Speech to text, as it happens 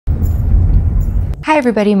Hi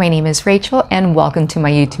everybody, my name is Rachel and welcome to my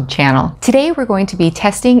YouTube channel. Today we're going to be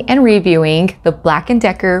testing and reviewing the Black &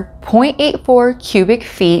 Decker 0.84 cubic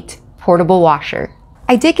feet portable washer.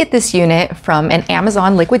 I did get this unit from an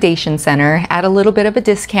Amazon liquidation center at a little bit of a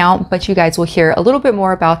discount, but you guys will hear a little bit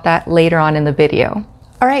more about that later on in the video.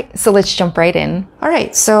 All right, so let's jump right in. All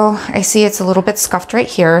right, so I see it's a little bit scuffed right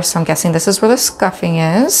here, so I'm guessing this is where the scuffing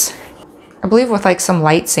is. I believe with like some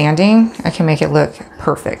light sanding, I can make it look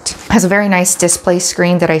perfect. It has a very nice display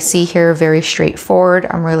screen that I see here, very straightforward.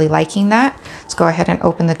 I'm really liking that. Let's go ahead and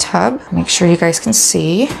open the tub. Make sure you guys can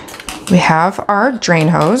see. We have our drain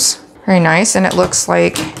hose, very nice. And it looks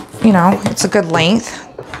like, you know, it's a good length,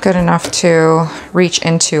 good enough to reach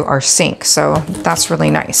into our sink. So that's really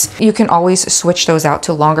nice. You can always switch those out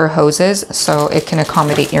to longer hoses so it can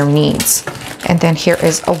accommodate your needs. And then here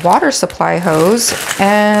is a water supply hose,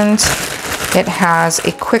 and it has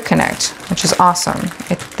a quick connect, which is awesome.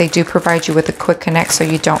 They do provide you with a quick connect, so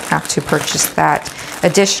you don't have to purchase that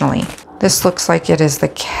additionally. This looks like it is the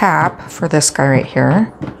cap for this guy right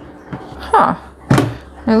here. Huh.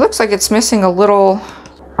 It looks like it's missing a little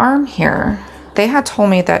arm here. They had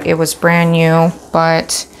told me that it was brand new,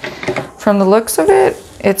 but from the looks of it,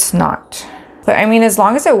 it's not. But I mean, as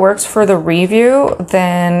long as it works for the review,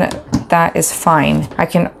 then that is fine. I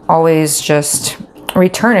can always just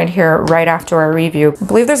return it here right after our review. I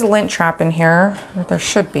believe there's a lint trap in here. There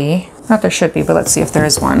should be. Not there should be, but let's see if there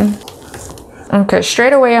is one. Okay,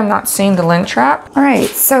 straight away I'm not seeing the lint trap. All right,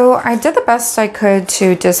 so I did the best I could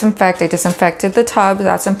to disinfect. I disinfected the tub.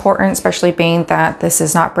 That's important, especially being that this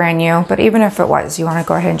is not brand new. But even if it was, you want to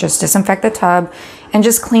go ahead and just disinfect the tub and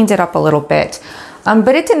just cleaned it up a little bit.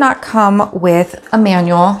 But it did not come with a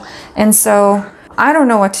manual, and so I don't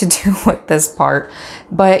know what to do with this part.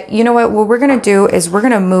 But you know what we're gonna do is we're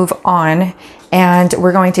gonna move on, and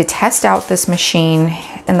we're going to test out this machine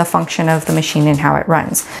and the function of the machine and how it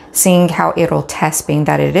runs, seeing how it'll test, being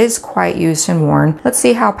that it is quite used and worn. Let's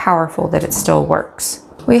see how powerful that it still works.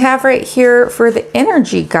 We have right here for the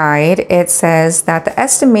energy guide, it says that the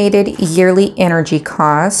estimated yearly energy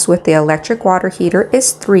cost with the electric water heater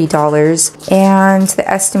is $3, and the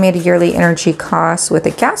estimated yearly energy cost with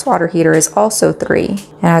the gas water heater is also $3.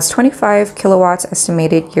 It has 25 kilowatts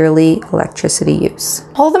estimated yearly electricity use.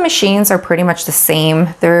 All the machines are pretty much the same.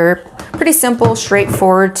 They're pretty simple,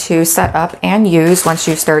 straightforward to set up and use once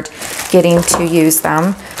you start getting to use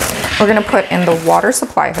them. We're gonna put in the water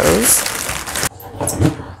supply hose.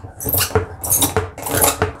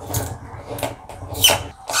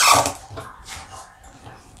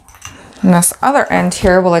 And this other end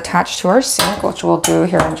here will attach to our sink, which we'll do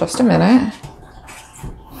here in just a minute.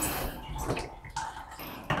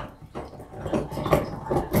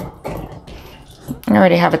 I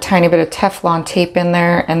already have a tiny bit of Teflon tape in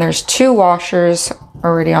there, and there's 2 washers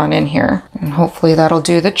already on in here. And hopefully that'll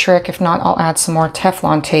do the trick. If not, I'll add some more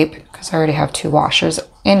Teflon tape because I already have 2 washers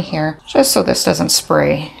in here, just so this doesn't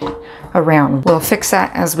spray around. We'll fix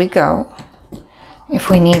that as we go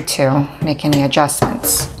if we need to make any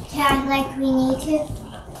adjustments. Yeah, like we need to.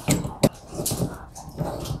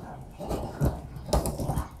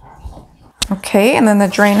 Okay, and then the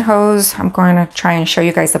drain hose, I'm going to try and show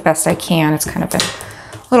you guys the best I can. It's kind of a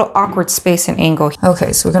little awkward space and angle.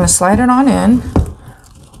 Okay, so we're going to slide it on in.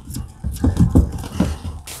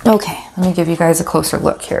 Okay, let me give you guys a closer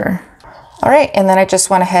look here. All right, and then I just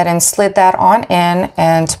went ahead and slid that on in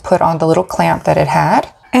and put on the little clamp that it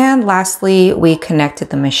had. And lastly, we connected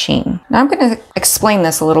the machine. Now I'm gonna explain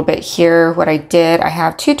this a little bit here. What I did, I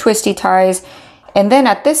have 2 twisty ties, and then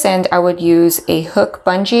at this end, I would use a hook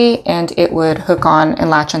bungee, and it would hook on and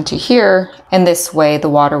latch onto here, and this way the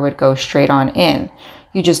water would go straight on in.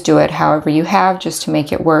 You just do it however you have, just to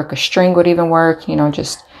make it work. A string would even work, you know,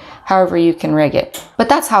 just however you can rig it. But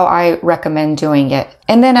that's how I recommend doing it.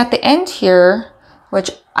 And then at the end here, which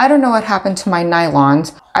I don't know what happened to my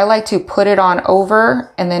nylons, I like to put it on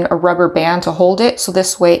over and then a rubber band to hold it. So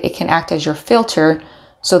this way it can act as your filter.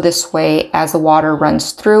 So this way, as the water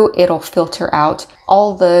runs through, it'll filter out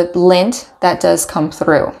all the lint that does come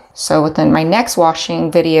through. So within my next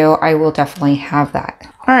washing video, I will definitely have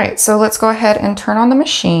that. All right, so let's go ahead and turn on the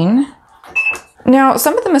machine. Now,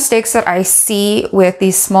 some of the mistakes that I see with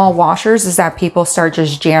these small washers is that people start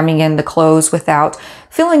just jamming in the clothes without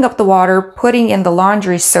filling up the water, putting in the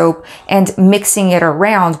laundry soap, and mixing it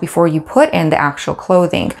around before you put in the actual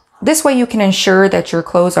clothing. This way you can ensure that your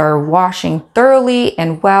clothes are washing thoroughly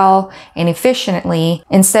and well and efficiently,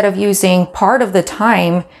 instead of using part of the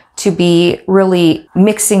time to be really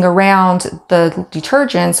mixing around the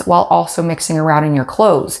detergents while also mixing around in your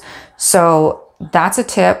clothes. So that's a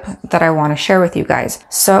tip that I want to share with you guys.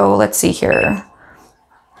 So let's see here.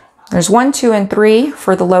 There's 1, 2, and 3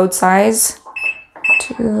 for the load size.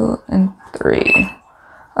 2 and 3.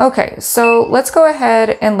 Okay, so let's go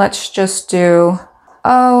ahead and let's just do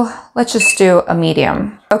a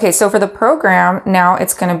medium. Okay, so for the program, now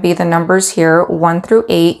it's going to be the numbers here, 1 through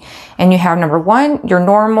 8. And you have number 1, your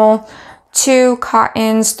normal, 2,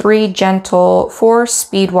 cottons, 3, gentle, 4,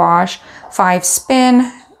 speed wash, 5, spin,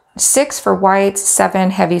 6 for whites,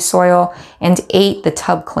 7, heavy soil, and 8, the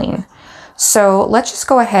tub clean. So let's just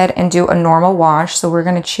go ahead and do a normal wash. So we're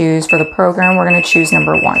going to choose for the program, we're going to choose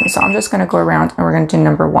number 1. So I'm just going to go around and we're going to do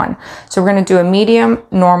number 1. So we're going to do a medium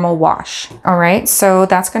normal wash. All right. So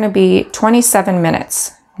that's going to be 27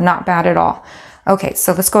 minutes. Not bad at all. Okay.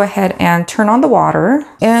 So let's go ahead and turn on the water,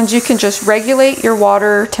 and you can just regulate your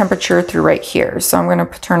water temperature through right here. So I'm going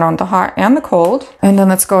to turn on the hot and the cold, and then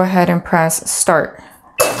let's go ahead and press start.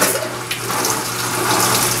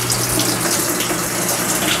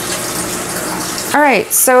 All right,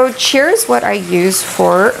 so here's what I use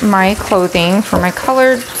for my clothing, for my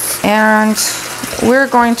colored, and we're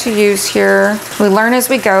going to use here, we learn as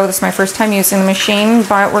we go. This is my first time using the machine,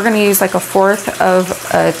 but we're gonna use like 1/4 of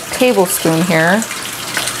a tablespoon here.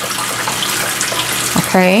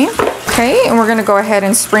 Okay, and we're gonna go ahead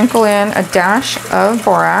and sprinkle in a dash of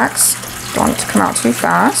borax. Don't want it to come out too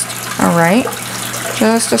fast. All right,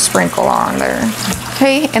 just a sprinkle on there.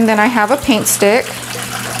 Okay, and then I have a paint stick.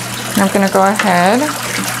 I'm going to go ahead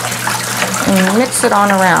and mix it on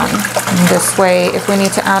around. And this way, if we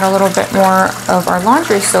need to add a little bit more of our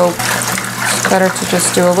laundry soap, it's better to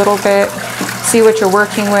just do a little bit, see what you're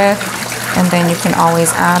working with, and then you can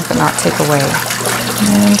always add but not take away.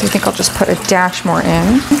 And I think I'll just put a dash more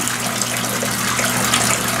in.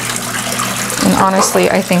 And honestly,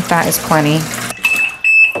 I think that is plenty.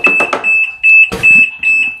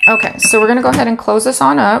 Okay, so we're gonna go ahead and close this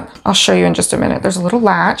on up. I'll show you in just a minute. There's a little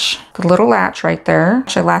latch, the little latch right there.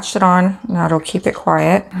 I latched it on, now it'll keep it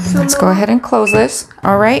quiet. Let's go ahead and close this.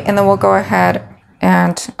 All right, and then we'll go ahead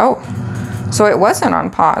and, oh, so it wasn't on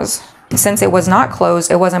pause. Since it was not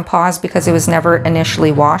closed, it wasn't paused because it was never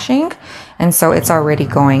initially washing. And so it's already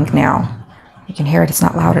going now. You can hear it, it's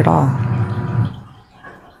not loud at all.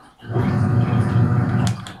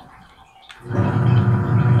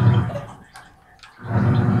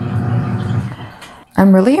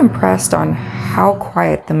 I'm really impressed on how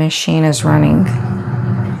quiet the machine is running.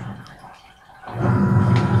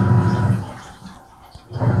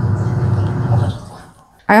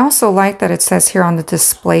 I also like that it says here on the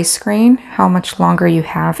display screen how much longer you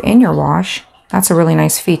have in your wash. That's a really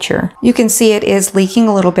nice feature. You can see it is leaking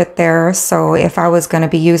a little bit there, so if I was going to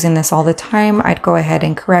be using this all the time, I'd go ahead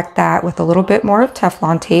and correct that with a little bit more of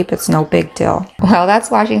Teflon tape. It's no big deal. Well, that's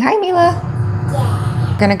washing. Hi, Mila.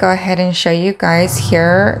 I'm gonna go ahead and show you guys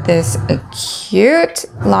here this cute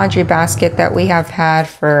laundry basket that we have had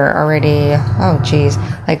for already, oh geez,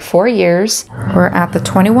 like 4 years. We're at the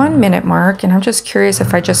 21-minute mark, and I'm just curious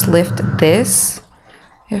if I just lift this.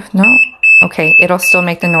 If no, okay, it'll still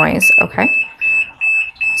make the noise. Okay,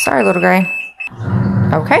 sorry, little guy.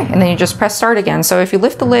 Okay, and then you just press start again. So if you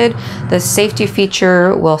lift the lid, the safety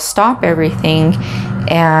feature will stop everything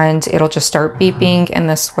and it'll just start beeping, and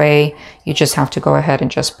this way you just have to go ahead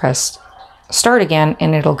and just press start again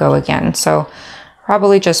and it'll go again. So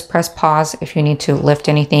probably just press pause if you need to lift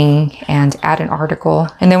anything and add an article,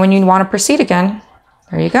 and then when you want to proceed again,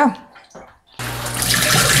 there you go.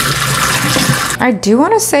 I do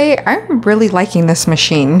want to say I'm really liking this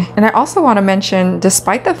machine. And I also want to mention,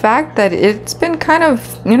 despite the fact that it's been kind of,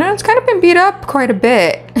 it's kind of been beat up quite a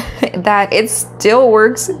bit, that it still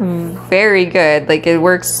works very good. Like it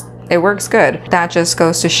works good. That just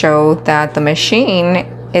goes to show that the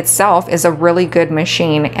machine itself is a really good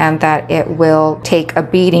machine and that it will take a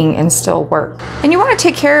beating and still work. And you want to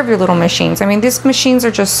take care of your little machines. I mean, these machines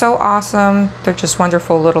are just so awesome. They're just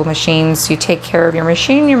wonderful little machines. You take care of your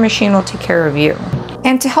machine will take care of you.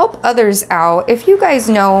 And to help others out, if you guys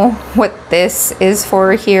know what this is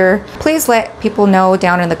for here, please let people know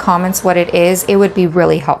down in the comments what it is. It would be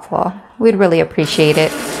really helpful. We'd really appreciate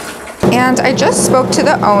it. And I just spoke to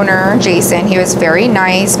the owner, Jason. He was very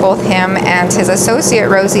nice. Both him and his associate,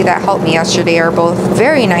 Rosie, that helped me yesterday are both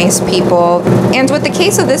very nice people. And with the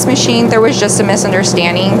case of this machine, there was just a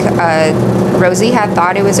misunderstanding. Rosie had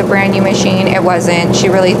thought it was a brand new machine. It wasn't. She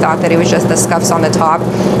really thought that it was just the scuffs on the top.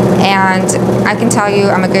 And I can tell you,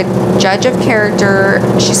 I'm a good judge of character.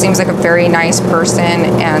 She seems like a very nice person,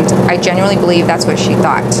 and I genuinely believe that's what she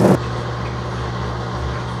thought.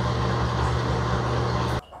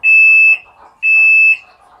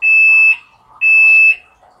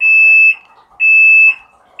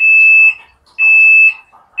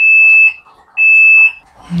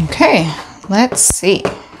 Okay, let's see.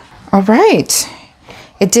 All right.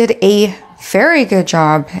 It did a very good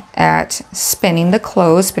job at spinning the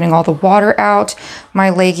clothes, spinning all the water out. My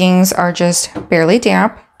leggings are just barely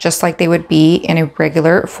damp, just like they would be in a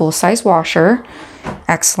regular full-size washer.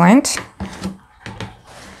 Excellent.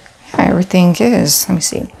 Yeah, everything is, let me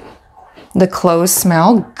see. The clothes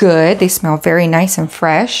smell good. They smell very nice and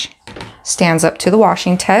fresh. Stands up to the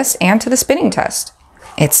washing test and to the spinning test.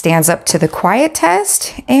 It stands up to the quiet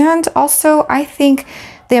test, and also I think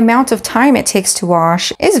the amount of time it takes to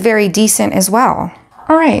wash is very decent as well.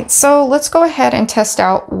 All right, so let's go ahead and test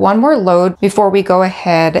out one more load before we go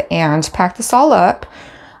ahead and pack this all up.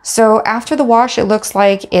 So after the wash, it looks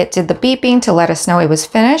like it did the beeping to let us know it was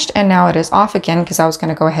finished, and now it is off again because I was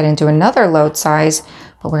going to go ahead and do another load size,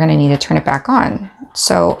 but we're going to need to turn it back on.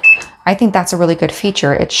 So I think that's a really good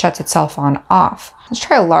feature. It shuts itself on off. Let's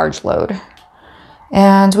try a large load.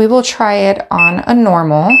 And we will try it on a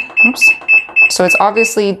normal. Oops. So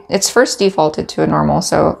it's first defaulted to a normal.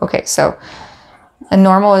 So, okay, so a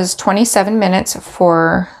normal is 27 minutes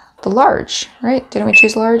for the large, right? Didn't we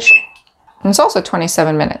choose large? And it's also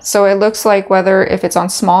 27 minutes. So it looks like if it's on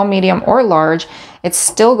small, medium, or large, it's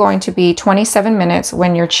still going to be 27 minutes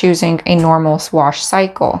when you're choosing a normal wash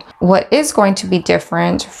cycle. What is going to be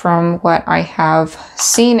different from what I have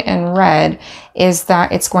seen and read is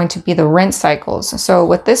that it's going to be the rinse cycles. So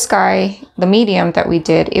with this guy, the medium that we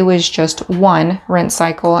did, it was just one rinse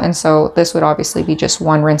cycle. And so this would obviously be just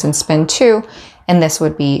one rinse and spin 2, and this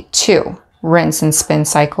would be 2 rinse and spin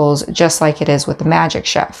cycles, just like it is with the Magic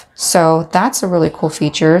Chef. So that's a really cool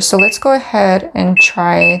feature. So let's go ahead and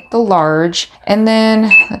try the large. And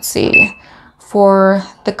then let's see, for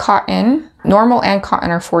the cotton, normal and cotton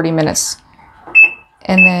are 40 minutes.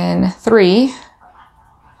 And then 3,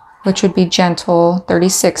 which would be gentle,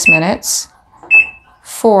 36 minutes.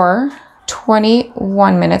 4,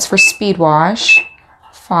 21 minutes for speed wash.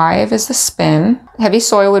 5 is the spin. Heavy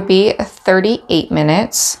soil would be 38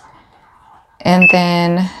 minutes. And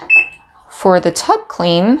then for the tub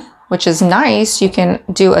clean, which is nice, you can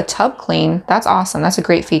do a tub clean. That's awesome. That's a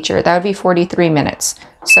great feature. That would be 43 minutes.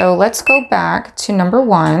 So let's go back to number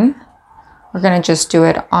 1. We're going to just do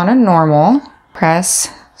it on a normal.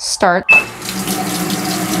 Press start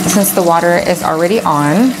since the water is already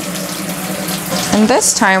on. And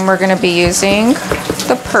this time we're going to be using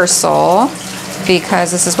the Persil,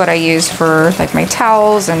 because this is what I use for like my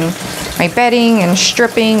towels and my bedding and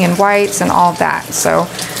stripping and whites and all that. So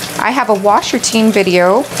I have a wash routine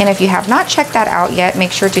video, and if you have not checked that out yet,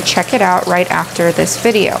 make sure to check it out right after this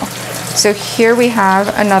video. So here we have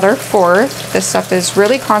another 4th. This stuff is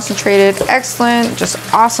really concentrated, excellent, just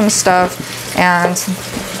awesome stuff, and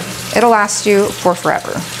it'll last you for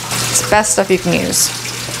forever. It's the best stuff you can use.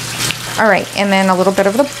 All right, and then a little bit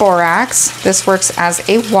of the borax. This works as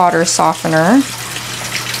a water softener.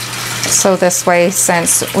 So this way,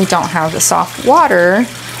 since we don't have the soft water,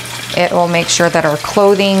 it will make sure that our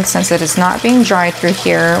clothing, since it is not being dried through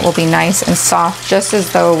here, will be nice and soft, just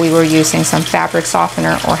as though we were using some fabric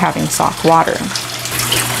softener or having soft water.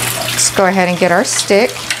 Let's go ahead and get our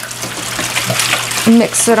stick.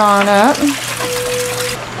 Mix it on up.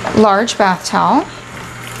 Large bath towel.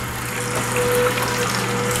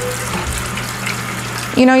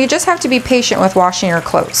 You know, you just have to be patient with washing your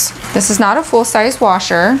clothes. This is not a full-size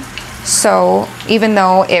washer, so even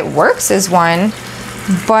though it works as one,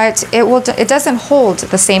 but it doesn't hold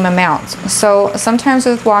the same amount. So sometimes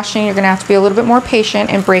with washing, you're gonna have to be a little bit more patient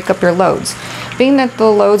and break up your loads. Being that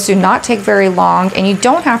the loads do not take very long and you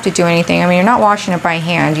don't have to do anything, I mean, you're not washing it by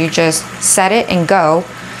hand, you just set it and go,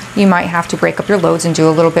 you might have to break up your loads and do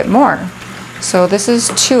a little bit more. So this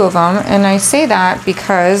is 2 of them, and I say that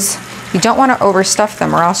because you don't want to overstuff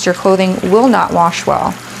them or else your clothing will not wash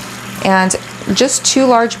well. And just 2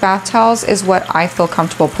 large bath towels is what I feel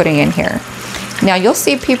comfortable putting in here. Now you'll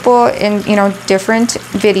see people in, different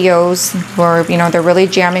videos where, they're really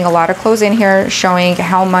jamming a lot of clothes in here, showing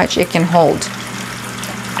how much it can hold.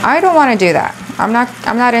 I don't want to do that. I'm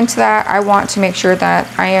not into that. I want to make sure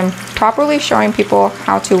that I am properly showing people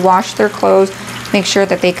how to wash their clothes, make sure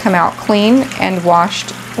that they come out clean and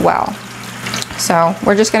washed well. So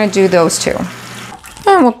we're just going to do those 2.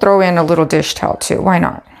 And we'll throw in a little dish towel too. Why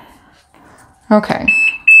not? Okay.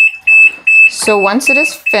 So once it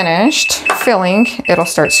is finished filling, it'll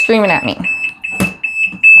start screaming at me.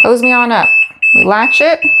 Close me on up. We latch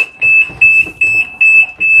it.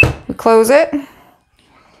 We close it.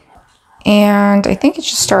 And I think it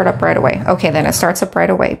should start up right away. Okay, then it starts up right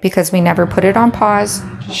away because we never put it on pause.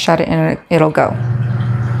 Just shut it and it'll go.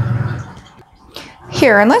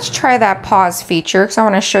 Here, and let's try that pause feature because I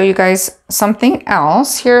want to show you guys something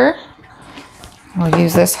else here. We'll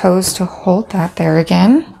use this hose to hold that there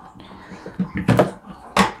again.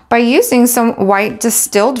 By using some white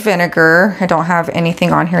distilled vinegar, I don't have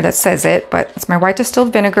anything on here that says it, but it's my white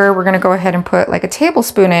distilled vinegar. We're gonna go ahead and put like a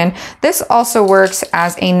tablespoon in. This also works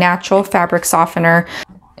as a natural fabric softener.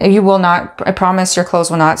 You will not, I promise your clothes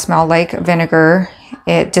will not smell like vinegar.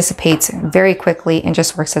 It dissipates very quickly and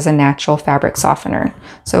just works as a natural fabric softener.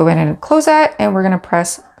 So we're gonna close that and we're gonna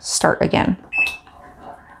press start again.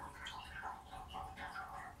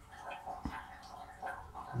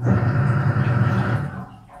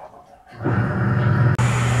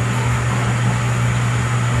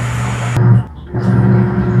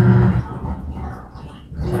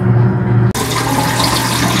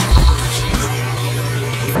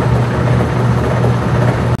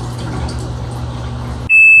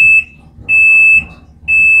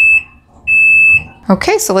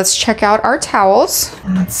 Okay, so let's check out our towels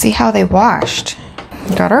and let's see how they washed.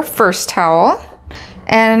 We got our first towel,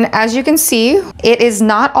 and as you can see, it is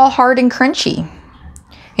not all hard and crunchy.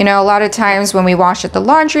 You know, a lot of times when we wash at the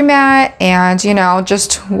laundromat and, you know,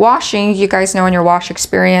 just washing, you guys know in your wash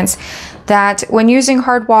experience that when using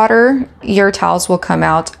hard water, your towels will come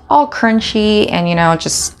out all crunchy and, you know,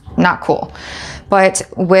 just not cool. But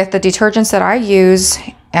with the detergents that I use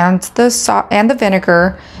and the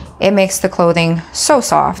vinegar, it makes the clothing so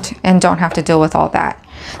soft and don't have to deal with all that.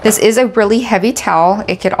 This is a really heavy towel.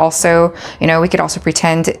 It could also, you know, we could also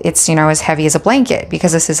pretend it's, you know, as heavy as a blanket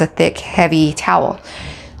because this is a thick, heavy towel.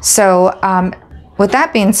 So with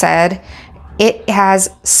that being said, it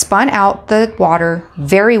has spun out the water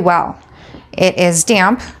very well. It is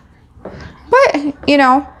damp, but, you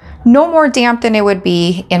know, no more damp than it would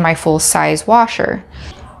be in my full-size washer.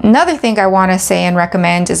 Another thing I want to say and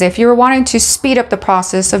recommend is if you're wanting to speed up the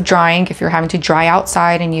process of drying, if you're having to dry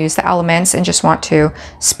outside and use the elements and just want to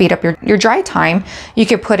speed up your dry time, you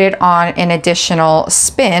could put it on an additional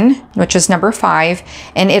spin, which is number 5,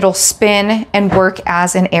 and it'll spin and work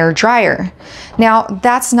as an air dryer. Now,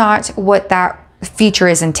 that's not what that feature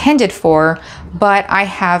is intended for, but I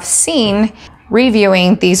have seen,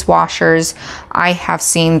 reviewing these washers, I have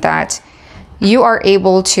seen that you are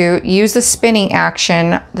able to use the spinning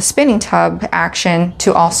action, the spinning tub action,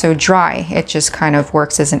 to also dry. It just kind of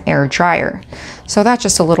works as an air dryer. So that's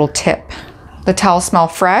just a little tip. The towels smell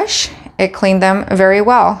fresh. It cleaned them very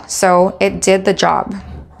well. So it did the job.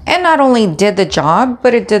 And not only did the job,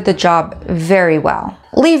 but it did the job very well,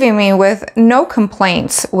 leaving me with no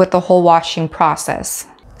complaints with the whole washing process.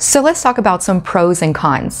 So let's talk about some pros and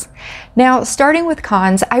cons. Now, starting with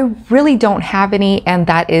cons, I really don't have any, and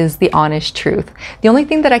that is the honest truth. The only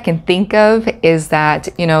thing that I can think of is that,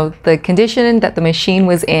 you know, the condition that the machine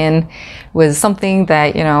was in was something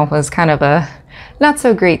that, you know, was kind of a not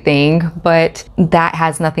so great thing, but that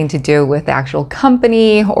has nothing to do with the actual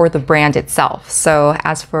company or the brand itself. So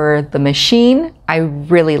as for the machine, I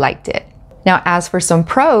really liked it. Now, as for some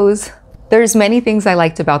pros, there's many things I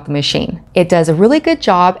liked about the machine. It does a really good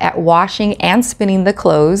job at washing and spinning the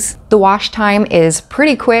clothes. The wash time is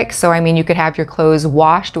pretty quick, so I mean, you could have your clothes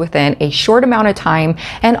washed within a short amount of time,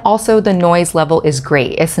 and also the noise level is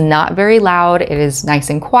great. It's not very loud, it is nice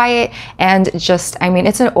and quiet, and just, I mean,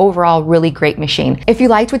 it's an overall really great machine. If you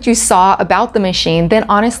liked what you saw about the machine, then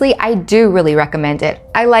honestly, I do really recommend it.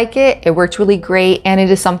 I like it, it works really great, and it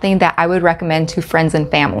is something that I would recommend to friends and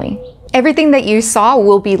family. Everything that you saw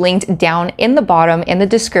will be linked down in the bottom in the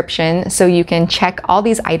description, so you can check all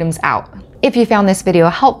these items out. If you found this video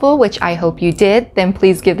helpful, which I hope you did, then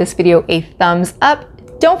please give this video a thumbs up.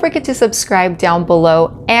 Don't forget to subscribe down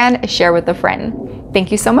below and share with a friend.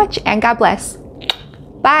 Thank you so much and God bless.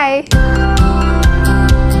 Bye.